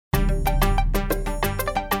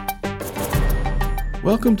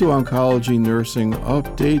Welcome to Oncology Nursing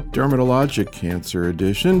Update Dermatologic Cancer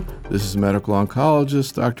Edition. This is medical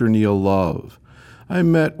oncologist Dr. Neil Love. I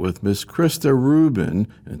met with Ms. Krista Rubin,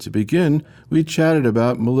 and to begin, we chatted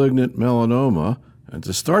about malignant melanoma. And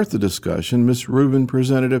to start the discussion, Ms. Rubin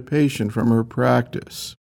presented a patient from her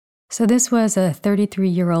practice. So this was a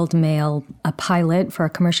 33-year-old male, a pilot for a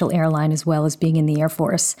commercial airline as well as being in the Air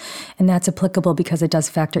Force. And that's applicable because it does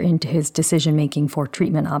factor into his decision-making for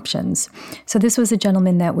treatment options. So this was a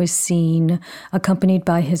gentleman that was seen accompanied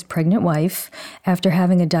by his pregnant wife after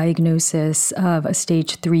having a diagnosis of a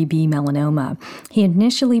stage 3B melanoma. He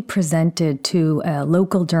initially presented to a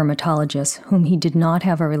local dermatologist whom he did not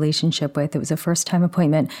have a relationship with. It was a first-time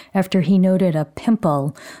appointment after he noted a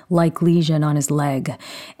pimple-like lesion on his leg.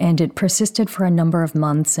 And it persisted for a number of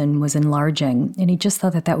months and was enlarging, and he just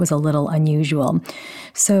thought that that was a little unusual.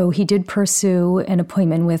 So he did pursue an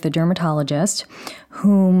appointment with a dermatologist,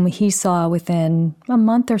 whom he saw within a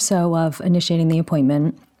month or so of initiating the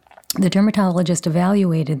appointment. The dermatologist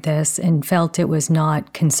evaluated this and felt it was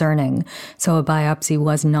not concerning, so a biopsy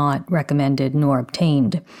was not recommended nor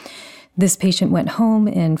obtained. This patient went home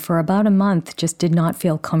and for about a month just did not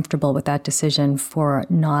feel comfortable with that decision for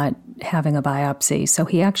not having a biopsy. So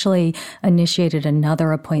he actually initiated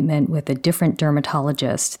another appointment with a different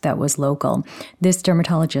dermatologist that was local. This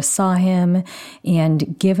dermatologist saw him,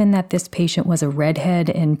 and given that this patient was a redhead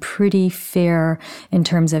and pretty fair in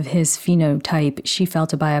terms of his phenotype, she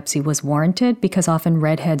felt a biopsy was warranted because often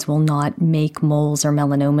redheads will not make moles or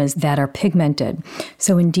melanomas that are pigmented.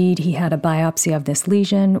 So indeed, he had a biopsy of this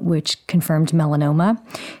lesion, which confirmed melanoma.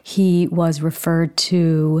 He was referred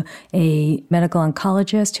to a medical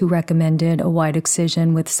oncologist who recommended a wide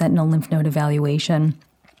excision with sentinel lymph node evaluation.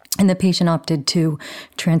 And the patient opted to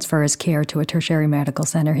transfer his care to a tertiary medical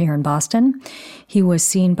center here in Boston. He was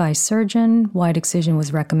seen by surgeon. Wide excision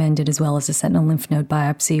was recommended as well as a sentinel lymph node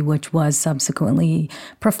biopsy, which was subsequently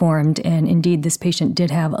performed. And indeed, this patient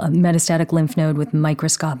did have a metastatic lymph node with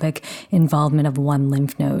microscopic involvement of one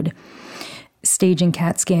lymph node. Staging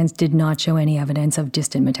CAT scans did not show any evidence of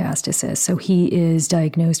distant metastasis. So he is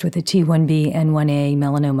diagnosed with a T1B N1A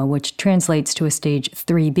melanoma, which translates to a stage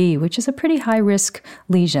 3B, which is a pretty high-risk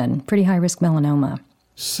lesion, pretty high-risk melanoma.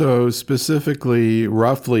 So specifically,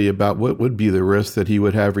 roughly about what would be the risk that he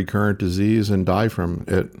would have recurrent disease and die from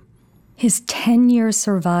it? His 10-year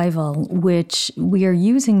survival, which we are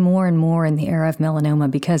using more and more in the era of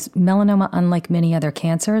melanoma because melanoma, unlike many other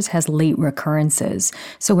cancers, has late recurrences.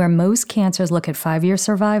 So where most cancers look at 5-year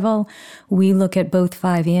survival, we look at both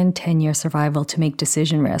 5 and 10-year survival to make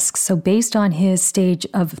decision risks. So based on his stage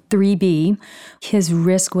of 3B, his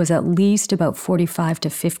risk was at least about 45 to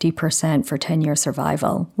 50% for 10-year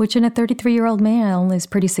survival, which in a 33-year-old male is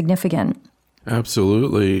pretty significant.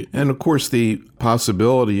 Absolutely. And of course, the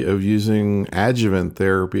possibility of using adjuvant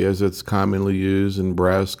therapy as it's commonly used in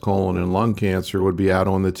breast, colon, and lung cancer would be out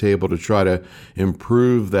on the table to try to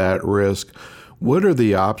improve that risk. What are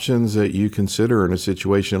the options that you consider in a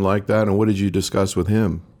situation like that, and what did you discuss with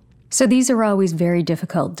him? So these are always very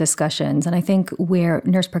difficult discussions. And I think where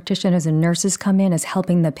nurse practitioners and nurses come in is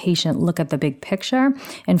helping the patient look at the big picture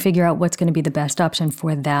and figure out what's going to be the best option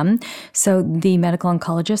for them. So the medical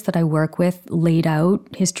oncologist that I work with laid out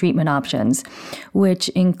his treatment options, which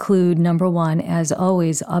include, number one, as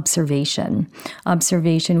always, observation.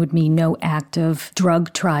 Observation would mean no active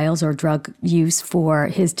drug trials or drug use for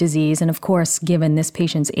his disease. And of course, given this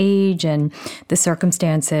patient's age and the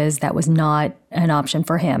circumstances, that was not an option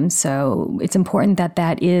for him. So it's important that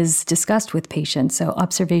that is discussed with patients. So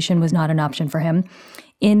observation was not an option for him.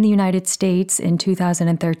 In the United States in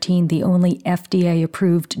 2013, the only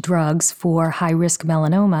FDA-approved drugs for high-risk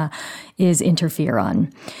melanoma is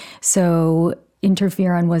interferon. So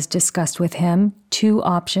interferon was discussed with him. 2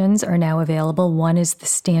 options are now available. One is the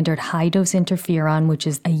standard high-dose interferon, which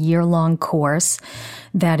is a year-long course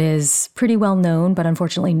that is pretty well known, but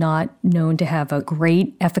unfortunately not known to have a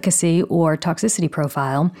great efficacy or toxicity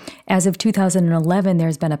profile. As of 2011,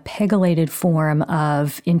 there's been a pegylated form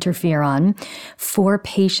of interferon for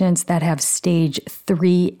patients that have stage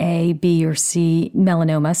 3A, B, or C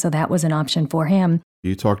melanoma, so that was an option for him.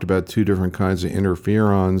 You talked about 2 different kinds of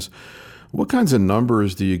interferons. What kinds of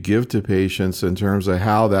numbers do you give to patients in terms of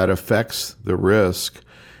how that affects the risk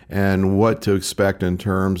and what to expect in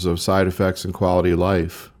terms of side effects and quality of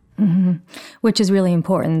life? Mm-hmm. Which is really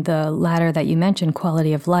important, the latter that you mentioned,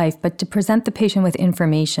 quality of life. But to present the patient with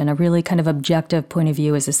information, a really kind of objective point of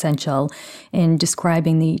view is essential in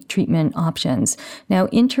describing the treatment options. Now,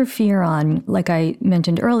 interferon, like I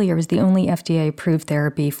mentioned earlier, is the only FDA-approved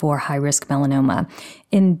therapy for high-risk melanoma.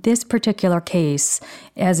 In this particular case,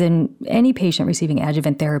 as in any patient receiving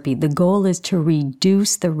adjuvant therapy, the goal is to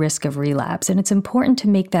reduce the risk of relapse. And it's important to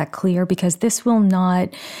make that clear because this will not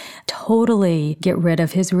totally get rid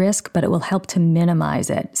of his risk, but it will help to minimize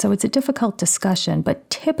it. So it's a difficult discussion, but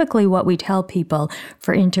typically what we tell people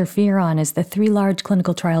for interferon is the 3 large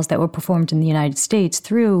clinical trials that were performed in the United States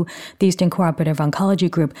through the Eastern Cooperative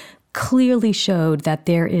Oncology Group clearly showed that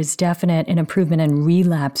there is definite an improvement in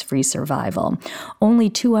relapse-free survival. Only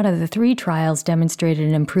 2 out of the 3 trials demonstrated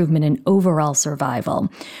an improvement in overall survival.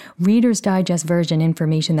 Reader's Digest version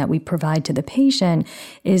information that we provide to the patient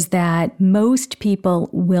is that most people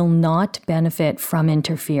will not benefit from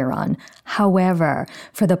interferon. However,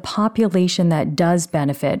 for the population that does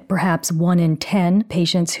benefit, perhaps 1 in 10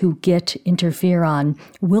 patients who get interferon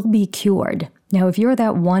will be cured. Now, if you're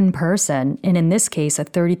that one person, and in this case, a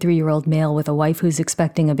 33-year-old male with a wife who's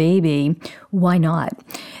expecting a baby, why not?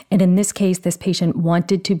 And in this case, this patient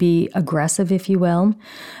wanted to be aggressive, if you will.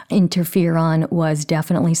 Interferon was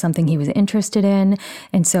definitely something he was interested in,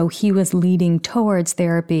 and so he was leading towards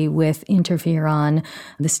therapy with interferon,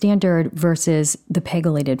 the standard versus the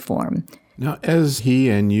pegylated form. Now, as he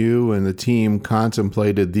and you and the team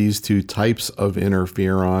contemplated these 2 types of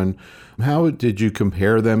interferon, how did you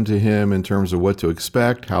compare them to him in terms of what to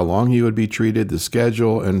expect, how long he would be treated, the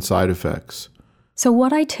schedule, and side effects? So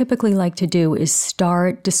what I typically like to do is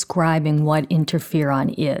start describing what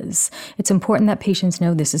interferon is. It's important that patients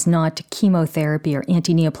know this is not chemotherapy or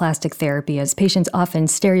anti-neoplastic therapy, as patients often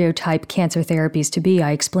stereotype cancer therapies to be.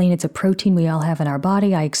 I explain it's a protein we all have in our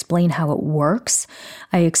body. I explain how it works.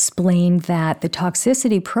 I explain that the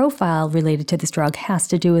toxicity profile related to this drug has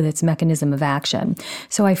to do with its mechanism of action.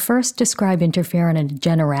 So I first describe interferon in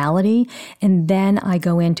generality, and then I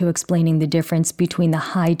go into explaining the difference between the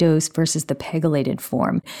high dose versus the pegylated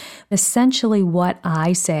form. Essentially, what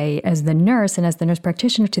I say as the nurse and as the nurse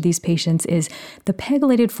practitioner to these patients is the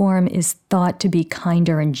pegylated form is thought to be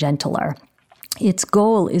kinder and gentler. Its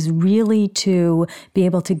goal is really to be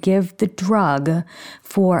able to give the drug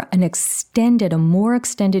for a more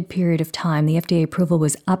extended period of time. The FDA approval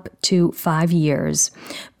was up to 5 years,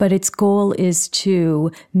 but its goal is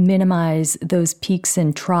to minimize those peaks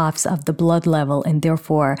and troughs of the blood level and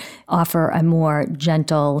therefore offer a more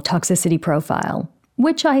gentle toxicity profile,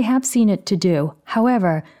 which I have seen it to do.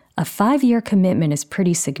 However, a 5-year commitment is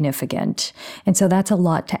pretty significant. And so that's a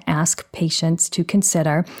lot to ask patients to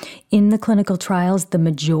consider. In the clinical trials, the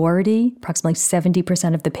majority, approximately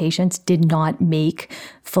 70% of the patients, did not make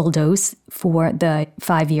full dose for the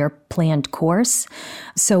 5-year planned course.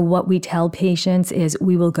 So what we tell patients is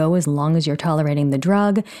we will go as long as you're tolerating the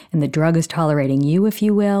drug, and the drug is tolerating you, if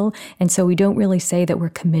you will. And so we don't really say that we're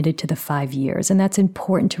committed to the 5 years. And that's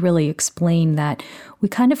important to really explain that we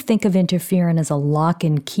kind of think of interferon as a lock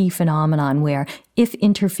and key phenomenon where if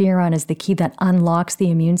interferon is the key that unlocks the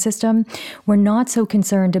immune system, we're not so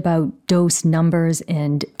concerned about dose numbers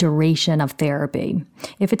and duration of therapy.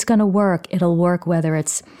 If it's going to work, it'll work whether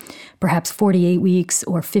it's perhaps 48 weeks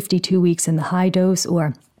or 52 weeks in the high dose,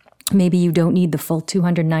 or maybe you don't need the full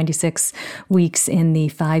 296 weeks in the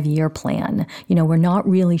 5-year plan. We're not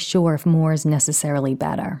really sure if more is necessarily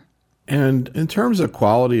better. And in terms of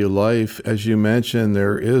quality of life, as you mentioned,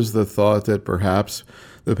 there is the thought that perhaps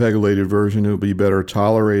the pegylated version will be better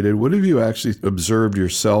tolerated. What have you actually observed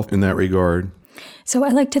yourself in that regard? So I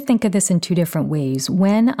like to think of this in 2 different ways.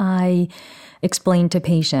 When I explain to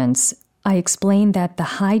patients, I explain that the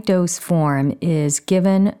high-dose form is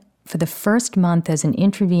given for the first month as an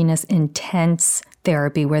intravenous intense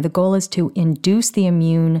therapy where the goal is to induce the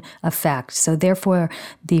immune effect. So therefore,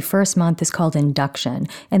 the first month is called induction.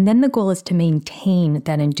 And then the goal is to maintain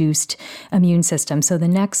that induced immune system. So the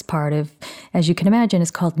next part of, as you can imagine,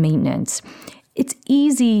 is called maintenance. It's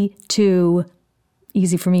easy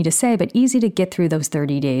for me to say, but easy to get through those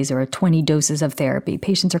 30 days or 20 doses of therapy.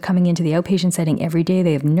 Patients are coming into the outpatient setting every day.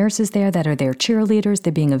 They have nurses there that are their cheerleaders.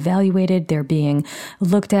 They're being evaluated. They're being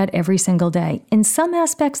looked at every single day. In some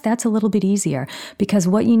aspects, that's a little bit easier because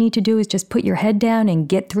what you need to do is just put your head down and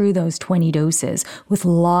get through those 20 doses with a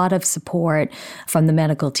lot of support from the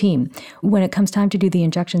medical team. When it comes time to do the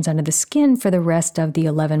injections under the skin for the rest of the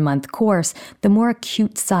 11-month course, the more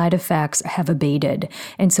acute side effects have abated.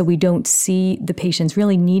 And so we don't see the patients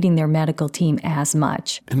really needing their medical team as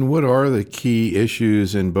much. And what are the key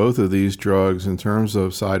issues in both of these drugs in terms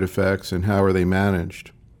of side effects and how are they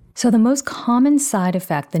managed? So the most common side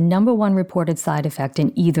effect, the number one reported side effect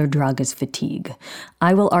in either drug is fatigue.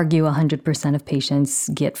 I will argue 100% of patients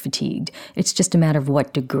get fatigued. It's just a matter of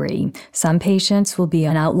what degree. Some patients will be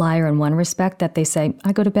an outlier in one respect that they say,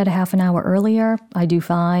 I go to bed a half an hour earlier, I do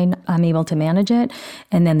fine, I'm able to manage it.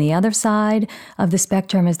 And then the other side of the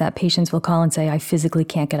spectrum is that patients will call and say, I physically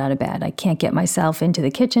can't get out of bed. I can't get myself into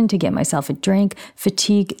the kitchen to get myself a drink.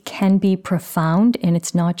 Fatigue can be profound, and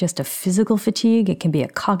it's not just a physical fatigue. It can be a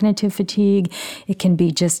cognitive fatigue. It can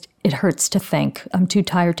be just, it hurts to think. I'm too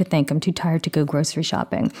tired to think. I'm too tired to go grocery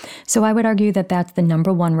shopping. So I would argue that that's the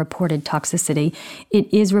number one reported toxicity.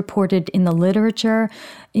 It is reported in the literature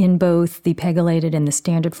in both the pegylated and the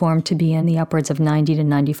standard form to be in the upwards of 90 to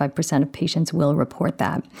 95% of patients will report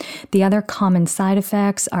that. The other common side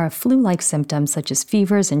effects are flu-like symptoms such as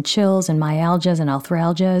fevers and chills and myalgias and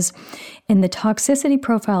arthralgias. And the toxicity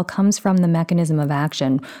profile comes from the mechanism of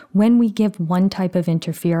action. When we give one type of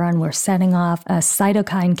interferon, we're setting off a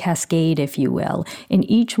cytokine cascade, if you will. And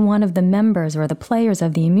each one of the members or the players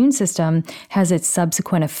of the immune system has its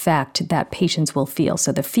subsequent effect that patients will feel.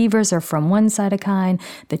 So the fevers are from one cytokine,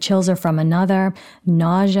 the chills are from another,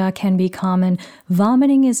 nausea can be common,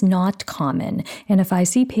 vomiting is not common. And if I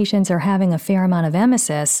see patients are having a fair amount of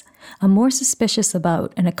emesis, I'm more suspicious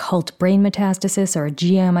about an occult brain metastasis or a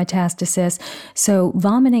GI metastasis. So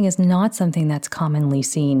vomiting is not something that's commonly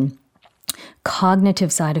seen.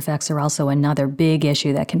 Cognitive side effects are also another big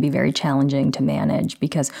issue that can be very challenging to manage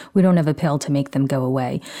because we don't have a pill to make them go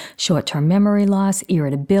away. Short-term memory loss,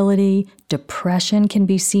 irritability, depression can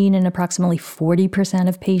be seen in approximately 40%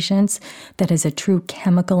 of patients. That is a true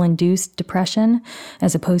chemical-induced depression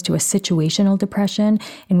as opposed to a situational depression,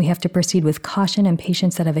 and we have to proceed with caution in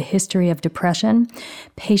patients that have a history of depression.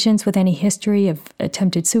 Patients with any history of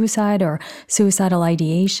attempted suicide or suicidal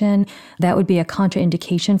ideation, that would be a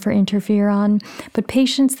contraindication for interferon. But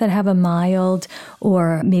patients that have a mild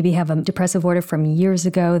or maybe have a depressive order from years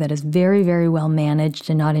ago that is very, very well managed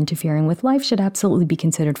and not interfering with life should absolutely be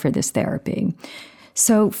considered for this therapy.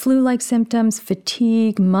 So flu-like symptoms,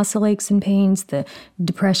 fatigue, muscle aches and pains, the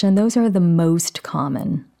depression, those are the most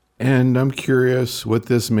common. And I'm curious what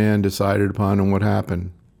this man decided upon and what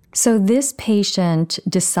happened. So this patient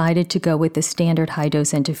decided to go with the standard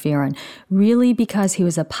high-dose interferon, really because he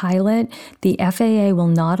was a pilot. The FAA will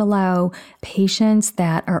not allow patients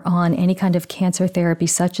that are on any kind of cancer therapy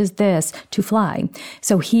such as this to fly.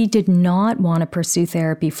 So he did not want to pursue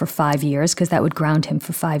therapy for 5 years because that would ground him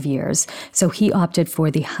for 5 years. So he opted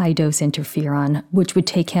for the high-dose interferon, which would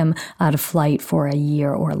take him out of flight for a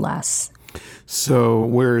year or less. So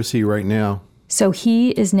where is he right now? So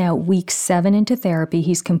he is now week 7 into therapy.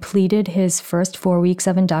 He's completed his first 4 weeks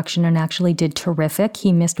of induction and actually did terrific.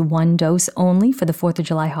 He missed 1 dose only for the 4th of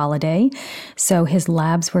July holiday. So his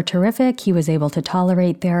labs were terrific. He was able to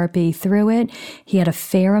tolerate therapy through it. He had a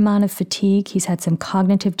fair amount of fatigue. He's had some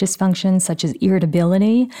cognitive dysfunctions such as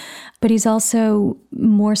irritability, but he's also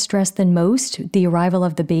more stressed than most. The arrival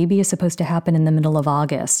of the baby is supposed to happen in the middle of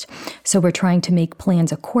August. So we're trying to make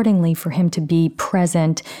plans accordingly for him to be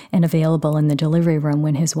present and available in the delivery room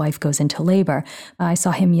when his wife goes into labor. I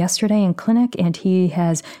saw him yesterday in clinic, and he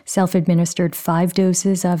has self-administered 5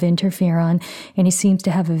 doses of interferon, and he seems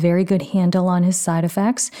to have a very good handle on his side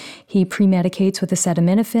effects. He pre-medicates with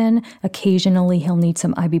acetaminophen. Occasionally, he'll need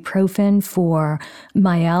some ibuprofen for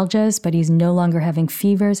myalgias, but he's no longer having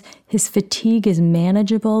fevers. His fatigue is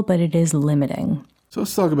manageable, but it is limiting. So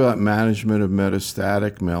let's talk about management of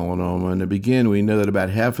metastatic melanoma. And to begin, we know that about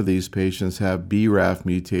half of these patients have BRAF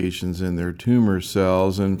mutations in their tumor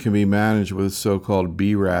cells and can be managed with so-called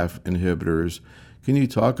BRAF inhibitors. Can you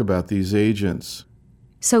talk about these agents?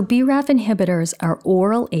 So BRAF inhibitors are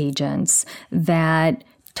oral agents that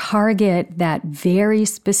target that very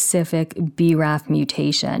specific BRAF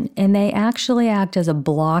mutation, and they actually act as a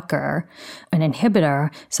blocker, an inhibitor,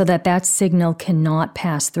 so that that signal cannot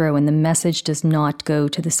pass through and the message does not go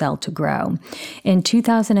to the cell to grow. In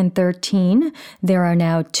 2013, there are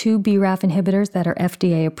now 2 BRAF inhibitors that are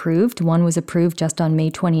FDA approved. One was approved just on May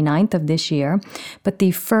 29th of this year, but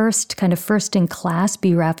the first-in-class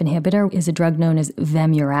BRAF inhibitor is a drug known as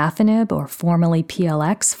vemurafenib, or formerly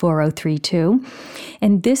PLX 4032,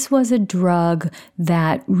 and this was a drug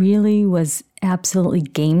that really was absolutely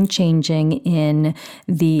game-changing in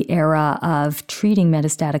the era of treating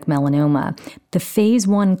metastatic melanoma. The phase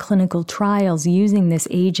 1 clinical trials using this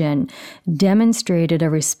agent demonstrated a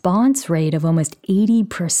response rate of almost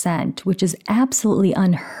 80%, which is absolutely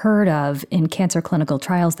unheard of in cancer clinical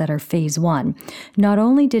trials that are phase 1. Not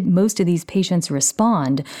only did most of these patients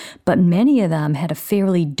respond, but many of them had a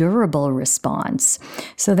fairly durable response.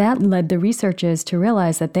 So that led the researchers to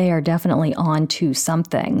realize that they are definitely on to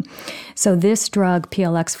something. So this drug,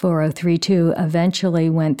 PLX4032, eventually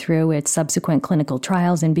went through its subsequent clinical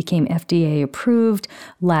trials and became FDA approved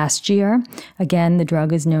last year. Again, the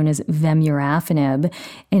drug is known as vemurafenib,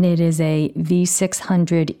 and it is a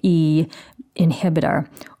V600E inhibitor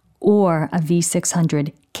or a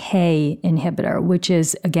V600K inhibitor, which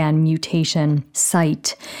is, again, mutation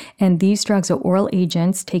site. And these drugs are oral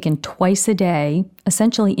agents taken twice a day,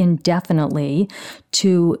 essentially indefinitely,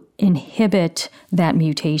 to inhibit that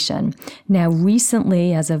mutation. Now,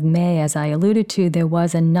 recently, as of May, as I alluded to, there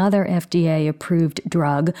was another FDA-approved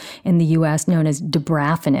drug in the U.S. known as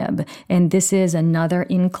dabrafenib, and this is another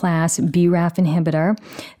in-class BRAF inhibitor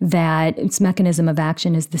that its mechanism of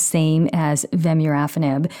action is the same as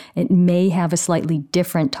vemurafenib. It may have a slightly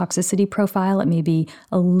different toxicity profile. It may be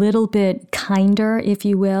a little bit kinder, if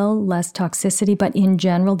you will, less toxicity, but in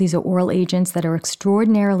general, these are oral agents that are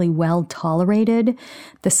extraordinarily well tolerated.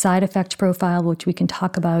 The side effect profile, which we can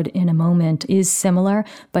talk about in a moment, is similar,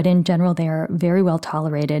 but in general, they are very well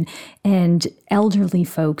tolerated, and elderly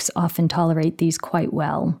folks often tolerate these quite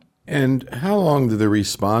well. And how long do the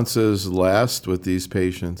responses last with these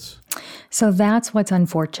patients? So that's what's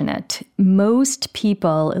unfortunate. Most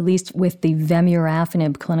people, at least with the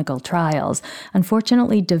vemurafenib clinical trials,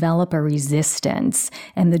 unfortunately develop a resistance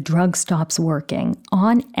and the drug stops working.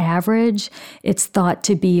 On average, it's thought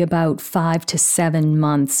to be about 5 to 7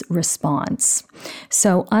 months response.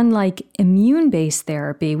 So unlike immune-based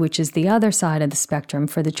therapy, which is the other side of the spectrum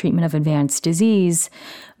for the treatment of advanced disease,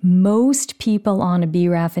 most people on a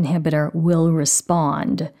BRAF inhibitor will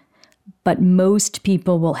respond. But most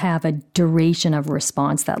people will have a duration of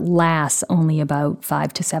response that lasts only about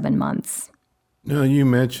 5 to 7 months. Now, you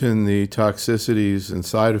mentioned the toxicities and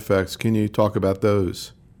side effects. Can you talk about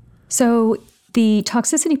those? So the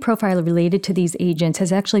toxicity profile related to these agents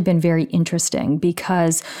has actually been very interesting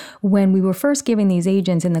because when we were first giving these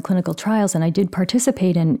agents in the clinical trials, and I did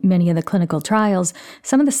participate in many of the clinical trials,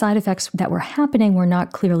 some of the side effects that were happening were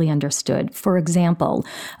not clearly understood. For example,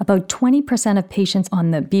 about 20% of patients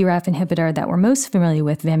on the BRAF inhibitor that we're most familiar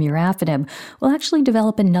with, vemurafenib, will actually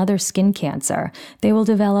develop another skin cancer. They will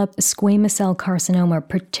develop squamous cell carcinoma,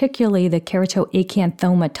 particularly the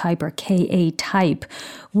keratoacanthoma type or Ka type,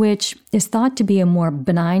 which is thought to be a more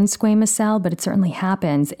benign squamous cell, but it certainly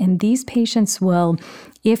happens. And these patients will,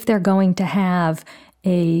 if they're going to have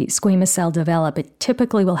a squamous cell develop, it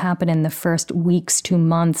typically will happen in the first weeks to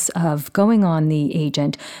months of going on the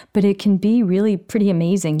agent, but it can be really pretty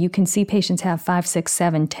amazing. You can see patients have 5, 6,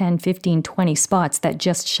 7, 10, 15, 20 spots that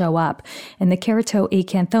just show up. And the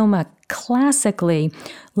keratoacanthoma classically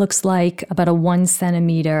looks like about a 1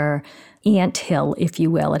 centimeter anthill, if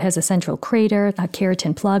you will. It has a central crater, a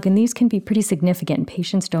keratin plug, and these can be pretty significant.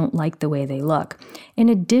 Patients don't like the way they look. In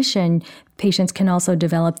addition, patients can also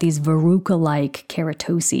develop these verruca-like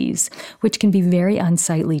keratoses, which can be very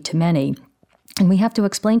unsightly to many. And we have to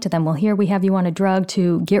explain to them, well, here we have you on a drug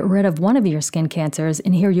to get rid of one of your skin cancers,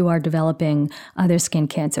 and here you are developing other skin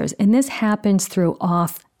cancers. And this happens through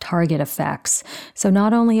off-target effects. So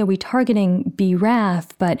not only are we targeting BRAF,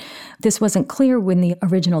 but this wasn't clear when the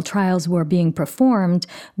original trials were being performed,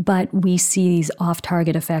 but we see these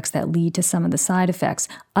off-target effects that lead to some of the side effects.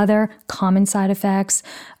 Other common side effects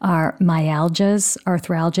are myalgias,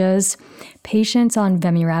 arthralgias. Patients on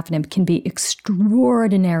vemurafenib can be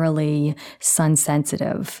extraordinarily sun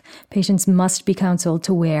sensitive. Patients must be counseled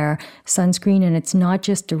to wear sunscreen, and it's not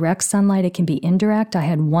just direct sunlight, it can be indirect. I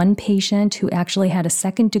had one patient who actually had a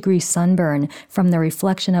second-degree sunburn from the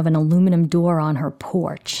reflection of an aluminum door on her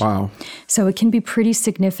porch. Wow. So it can be pretty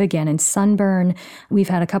significant. And sunburn, we've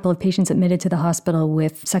had a couple of patients admitted to the hospital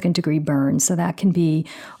with second-degree burns, so that can be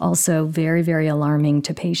also very, very alarming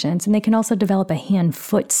to patients. And they can also develop a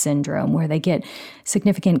hand-foot syndrome where they get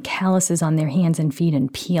significant calluses on their hands and feet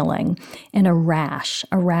and peeling. And a rash.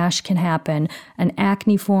 A rash can happen. An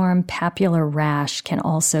acneiform papular rash can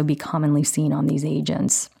also be commonly seen on these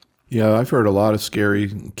agents. Yeah, I've heard a lot of scary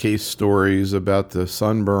case stories about the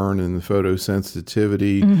sunburn and the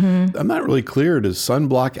photosensitivity. I'm not really clear. Does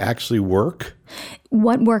sunblock actually work?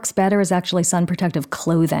 What works better is actually sun protective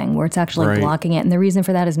clothing, where it's actually blocking it. And the reason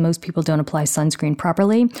for that is most people don't apply sunscreen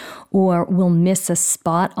properly or will miss a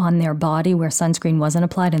spot on their body where sunscreen wasn't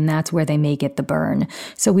applied, and that's where they may get the burn.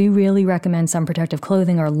 So we really recommend sun protective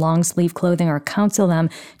clothing or long sleeve clothing, or counsel them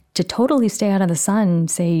to totally stay out of the sun,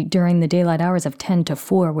 say during the daylight hours of 10 to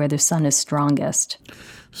 4 where the sun is strongest.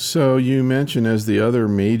 So you mentioned as the other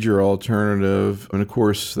major alternative, and of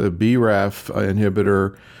course the BRAF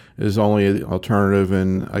inhibitor is only an alternative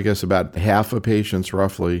in, I guess, about half of patients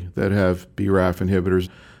roughly that have BRAF inhibitors.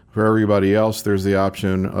 For everybody else, there's the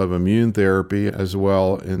option of immune therapy as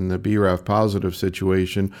well in the BRAF positive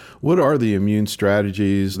situation. What are the immune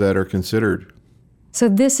strategies that are considered? So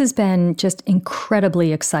this has been just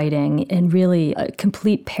incredibly exciting and really a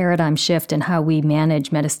complete paradigm shift in how we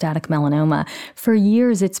manage metastatic melanoma. For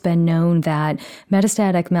years, it's been known that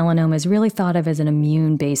metastatic melanoma is really thought of as an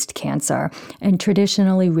immune-based cancer. And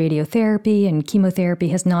traditionally, radiotherapy and chemotherapy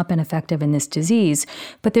has not been effective in this disease.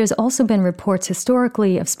 But there's also been reports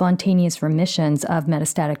historically of spontaneous remissions of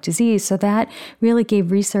metastatic disease. So that really gave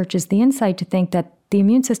researchers the insight to think that the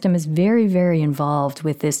immune system is very, very involved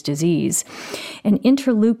with this disease. And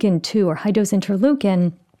interleukin-2, or high-dose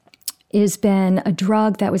interleukin, has been a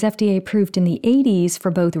drug that was FDA approved in the 80s for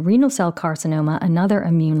both renal cell carcinoma, another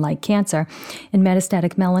immune-like cancer, and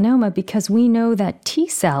metastatic melanoma, because we know that T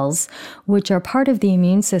cells, which are part of the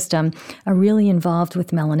immune system, are really involved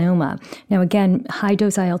with melanoma. Now, again,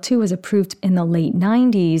 high-dose IL-2 was approved in the late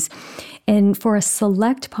 90s, and for a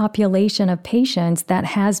select population of patients that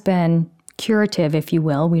has been curative, if you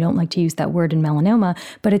will. We don't like to use that word in melanoma,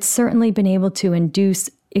 but it's certainly been able to induce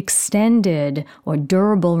extended or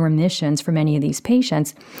durable remissions for many of these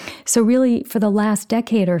patients. So really, for the last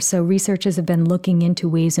decade or so, researchers have been looking into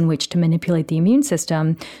ways in which to manipulate the immune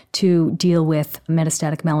system to deal with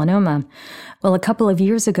metastatic melanoma. Well, a couple of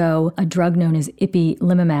years ago, a drug known as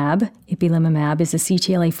ipilimumab is a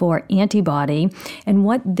CTLA-4 antibody, and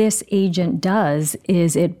what this agent does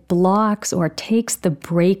is it blocks or takes the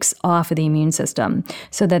brakes off of the immune system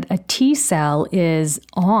so that a T cell is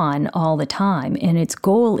on all the time, and its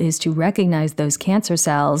goal is to recognize those cancer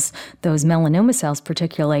cells, those melanoma cells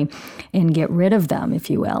particularly, and get rid of them,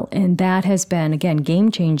 if you will. And that has been, again,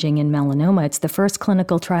 game-changing in melanoma. It's the first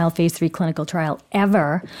clinical trial, phase 3 clinical trial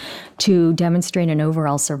ever to demonstrate an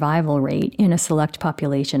overall survival rate in a select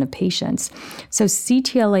population of patients. So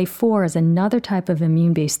CTLA-4 is another type of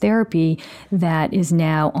immune-based therapy that is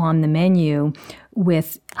now on the menu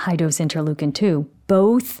with high-dose interleukin-2,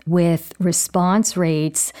 both with response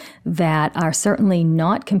rates that are certainly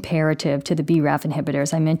not comparative to the BRAF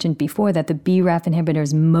inhibitors. I mentioned before that the BRAF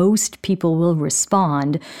inhibitors, most people will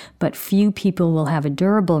respond, but few people will have a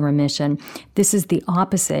durable remission. This is the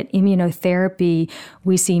opposite. Immunotherapy,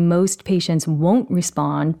 we see most patients won't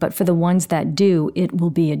respond, but for the ones that do, it will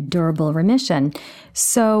be a durable remission.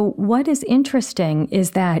 So what is interesting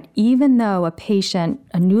is that even though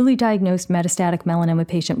a newly diagnosed metastatic melanoma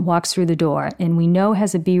patient walks through the door and we know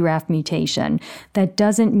has a BRAF mutation, that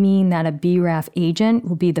doesn't mean that a BRAF agent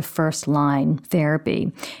will be the first line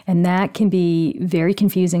therapy. And that can be very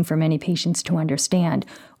confusing for many patients to understand.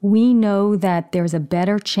 We know that there's a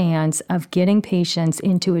better chance of getting patients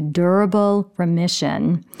into a durable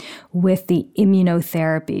remission with the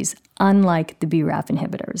immunotherapies, unlike the BRAF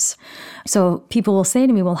inhibitors. So people will say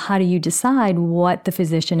to me, well, how do you decide what the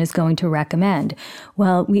physician is going to recommend?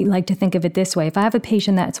 Well, we like to think of it this way. If I have a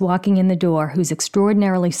patient that's walking in the door who's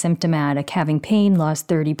extraordinarily symptomatic, having pain, lost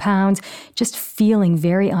 30 pounds, just feeling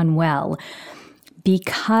very unwell,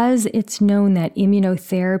 because it's known that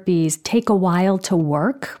immunotherapies take a while to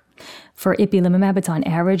work, for ipilimumab, it's on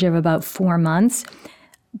average of about 4 months.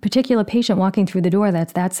 A particular patient walking through the door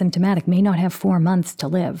that's that symptomatic may not have 4 months to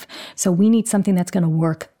live. So we need something that's going to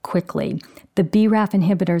work quickly. The BRAF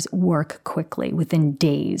inhibitors work quickly, within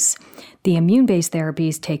days. The immune-based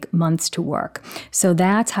therapies take months to work. So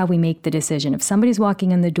that's how we make the decision. If somebody's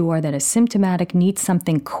walking in the door that is symptomatic, needs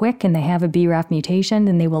something quick, and they have a BRAF mutation,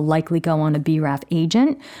 then they will likely go on a BRAF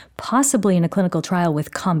agent, possibly in a clinical trial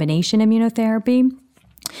with combination immunotherapy.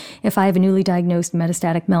 If I have a newly diagnosed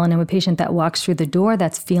metastatic melanoma patient that walks through the door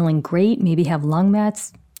that's feeling great, maybe have lung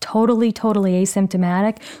mets, totally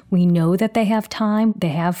asymptomatic, we know that they have time, they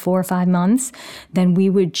have 4 or 5 months, then we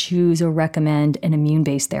would choose or recommend an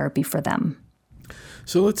immune-based therapy for them.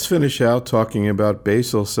 So let's finish out talking about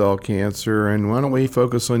basal cell cancer, and why don't we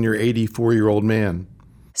focus on your 84-year-old man?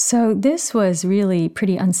 So this was really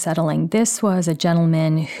pretty unsettling. This was a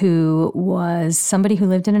gentleman who was somebody who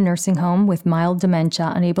lived in a nursing home with mild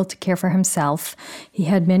dementia, unable to care for himself. He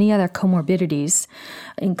had many other comorbidities,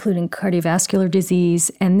 including cardiovascular disease.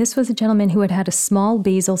 And this was a gentleman who had a small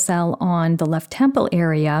basal cell on the left temple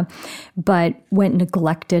area, but went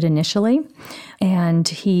neglected initially. And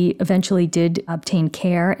he eventually did obtain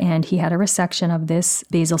care, and he had a resection of this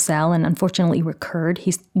basal cell and unfortunately recurred.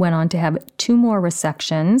 He went on to have 2 more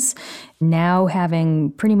resections, now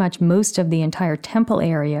having pretty much most of the entire temple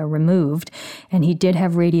area removed. And he did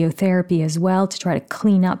have radiotherapy as well to try to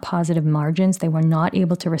clean up positive margins. They were not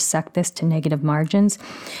able to resect this to negative margins.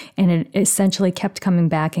 And it essentially kept coming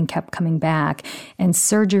back and kept coming back. And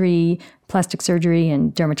surgery, plastic surgery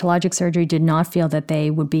and dermatologic surgery, did not feel that they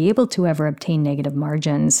would be able to ever obtain negative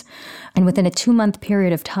margins. And within a 2-month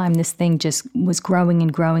period of time, this thing just was growing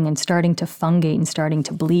and starting to fungate and starting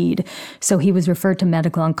to bleed. So he was referred to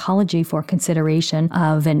medical oncology for consideration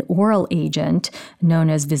of an oral agent known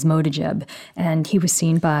as vismodegib. And he was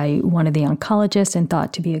seen by one of the oncologists and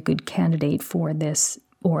thought to be a good candidate for this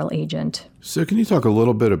oral agent. So can you talk a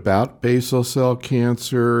little bit about basal cell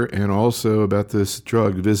cancer and also about this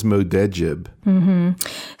drug, vismodegib?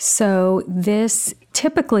 So this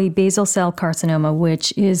typically basal cell carcinoma,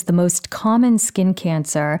 which is the most common skin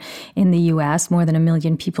cancer in the U.S., more than 1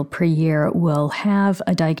 million people per year will have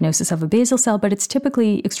a diagnosis of a basal cell, but it's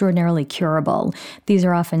typically extraordinarily curable. These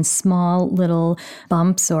are often small little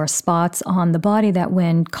bumps or spots on the body that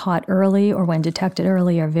when caught early or when detected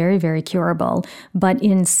early are very, very curable. But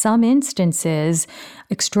in some instances,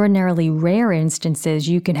 extraordinarily rare instances,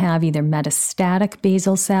 you can have either metastatic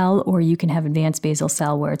basal cell or you can have advanced basal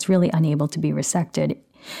cell where it's really unable to be resected.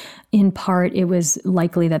 In part, it was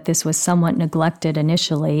likely that this was somewhat neglected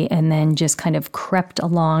initially and then just kind of crept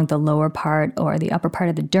along the lower part or the upper part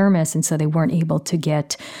of the dermis, and so they weren't able to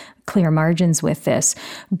get clear margins with this.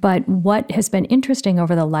 But what has been interesting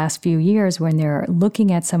over the last few years when they're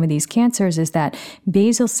looking at some of these cancers is that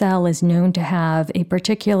basal cell is known to have a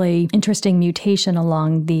particularly interesting mutation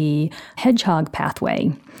along the hedgehog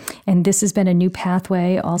pathway. And this has been a new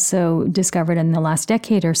pathway also discovered in the last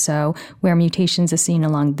decade or so where mutations are seen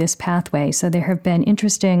along this pathway. So there have been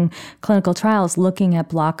interesting clinical trials looking at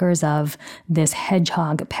blockers of this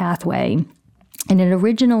hedgehog pathway. And it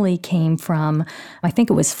originally came from, I think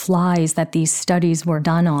it was flies that these studies were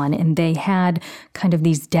done on, and they had kind of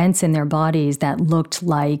these dents in their bodies that looked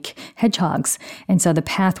like hedgehogs. And so the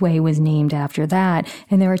pathway was named after that.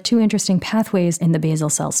 And there are 2 interesting pathways in the basal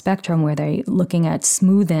cell spectrum where they're looking at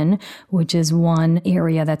smoothin, which is one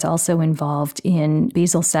area that's also involved in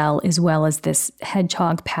basal cell, as well as this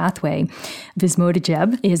hedgehog pathway.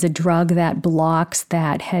 Vismodegib is a drug that blocks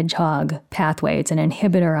that hedgehog pathway. It's an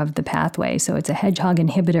inhibitor of the pathway. So it's a hedgehog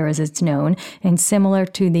inhibitor, as it's known. And similar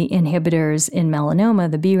to the inhibitors in melanoma,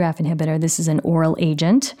 the BRAF inhibitor, this is an oral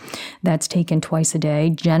agent that's taken twice a day,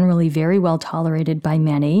 generally very well tolerated by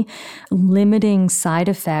many. Limiting side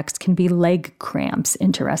effects can be leg cramps,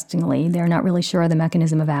 interestingly. They're not really sure of the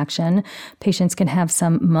mechanism of action. Patients can have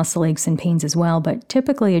some muscle aches and pains as well, but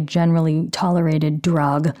typically a generally tolerated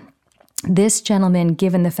drug. This gentleman,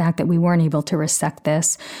 given the fact that we weren't able to resect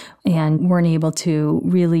this and weren't able to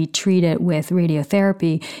really treat it with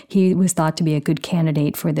radiotherapy, he was thought to be a good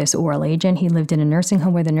candidate for this oral agent. He lived in a nursing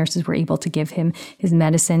home where the nurses were able to give him his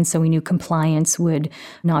medicine, so we knew compliance would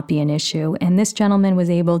not be an issue. And this gentleman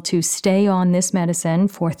was able to stay on this medicine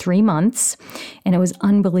for 3 months, and it was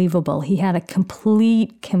unbelievable. He had a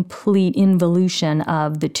complete involution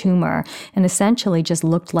of the tumor and essentially just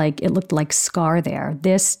looked like scar there.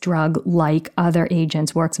 This drug, like other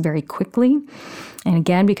agents, works very quickly. And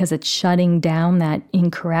again, because it's shutting down that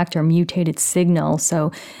incorrect or mutated signal,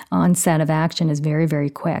 so onset of action is very, very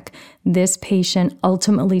quick. This patient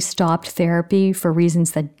ultimately stopped therapy for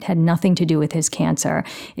reasons that had nothing to do with his cancer.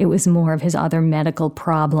 It was more of his other medical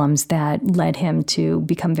problems that led him to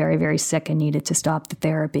become very, very sick and needed to stop the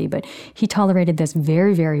therapy. But he tolerated this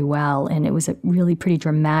very, very well, and it was really pretty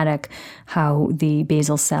dramatic how the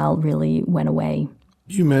basal cell really went away.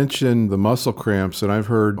 You mentioned the muscle cramps, and I've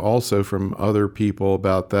heard also from other people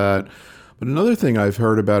about that. But another thing I've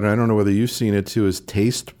heard about, and I don't know whether you've seen it too, is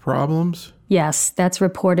taste problems. Yes, that's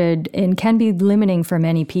reported and can be limiting for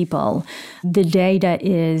many people. The data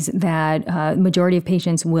is that majority of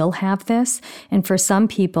patients will have this. And for some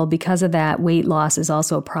people, because of that, weight loss is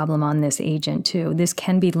also a problem on this agent too. This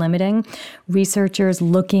can be limiting. Researchers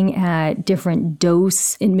looking at different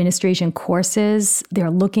dose administration courses,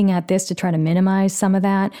 they're looking at this to try to minimize some of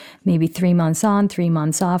that. Maybe 3 months on, 3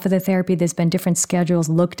 months off of the therapy. There's been different schedules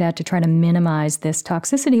looked at to try to minimize this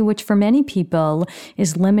toxicity, which for many people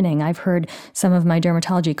is limiting. I've heard some of my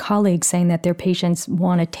dermatology colleagues saying that their patients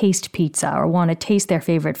want to taste pizza or want to taste their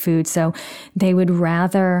favorite food. So they would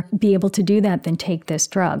rather be able to do that than take this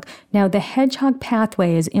drug. Now, the hedgehog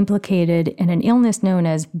pathway is implicated in an illness known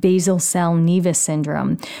as basal cell nevus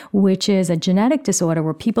syndrome, which is a genetic disorder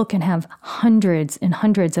where people can have hundreds and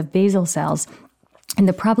hundreds of basal cells. And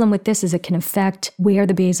the problem with this is it can affect where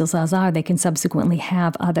the basal cells are. They can subsequently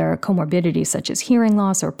have other comorbidities such as hearing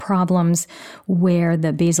loss or problems where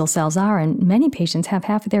the basal cells are. And many patients have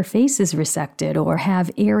half of their faces resected or have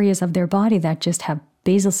areas of their body that just have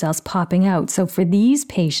basal cells popping out. So for these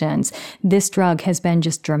patients, this drug has been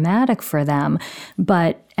just dramatic for them,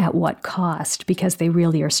 but at what cost? Because they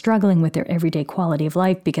really are struggling with their everyday quality of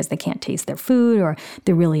life because they can't taste their food or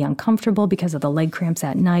they're really uncomfortable because of the leg cramps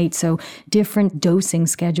at night. So different dosing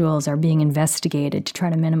schedules are being investigated to try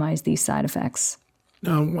to minimize these side effects.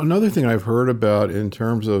 Now, another thing I've heard about in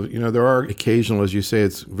terms of, there are occasional, as you say,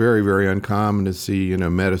 it's very, very uncommon to see,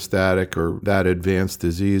 metastatic or that advanced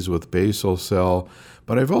disease with basal cell.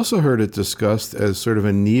 But I've also heard it discussed as sort of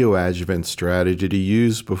a neoadjuvant strategy to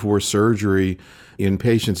use before surgery in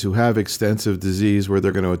patients who have extensive disease where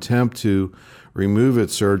they're going to attempt to remove it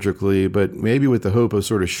surgically, but maybe with the hope of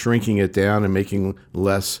sort of shrinking it down and making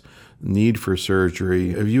less need for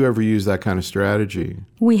surgery. Have you ever used that kind of strategy?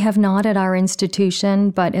 We have not at our institution,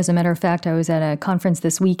 but as a matter of fact, I was at a conference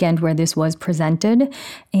this weekend where this was presented,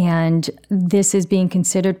 and this is being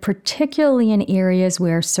considered particularly in areas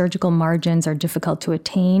where surgical margins are difficult to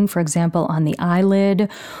attain, for example, on the eyelid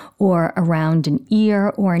or around an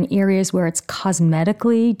ear, or in areas where it's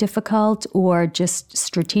cosmetically difficult or just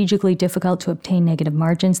strategically difficult to obtain negative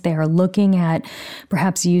margins. They are looking at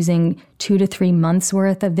perhaps using 2 to 3 months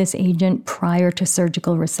worth of this agent prior to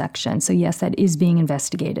surgical resection. So yes, that is being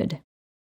investigated.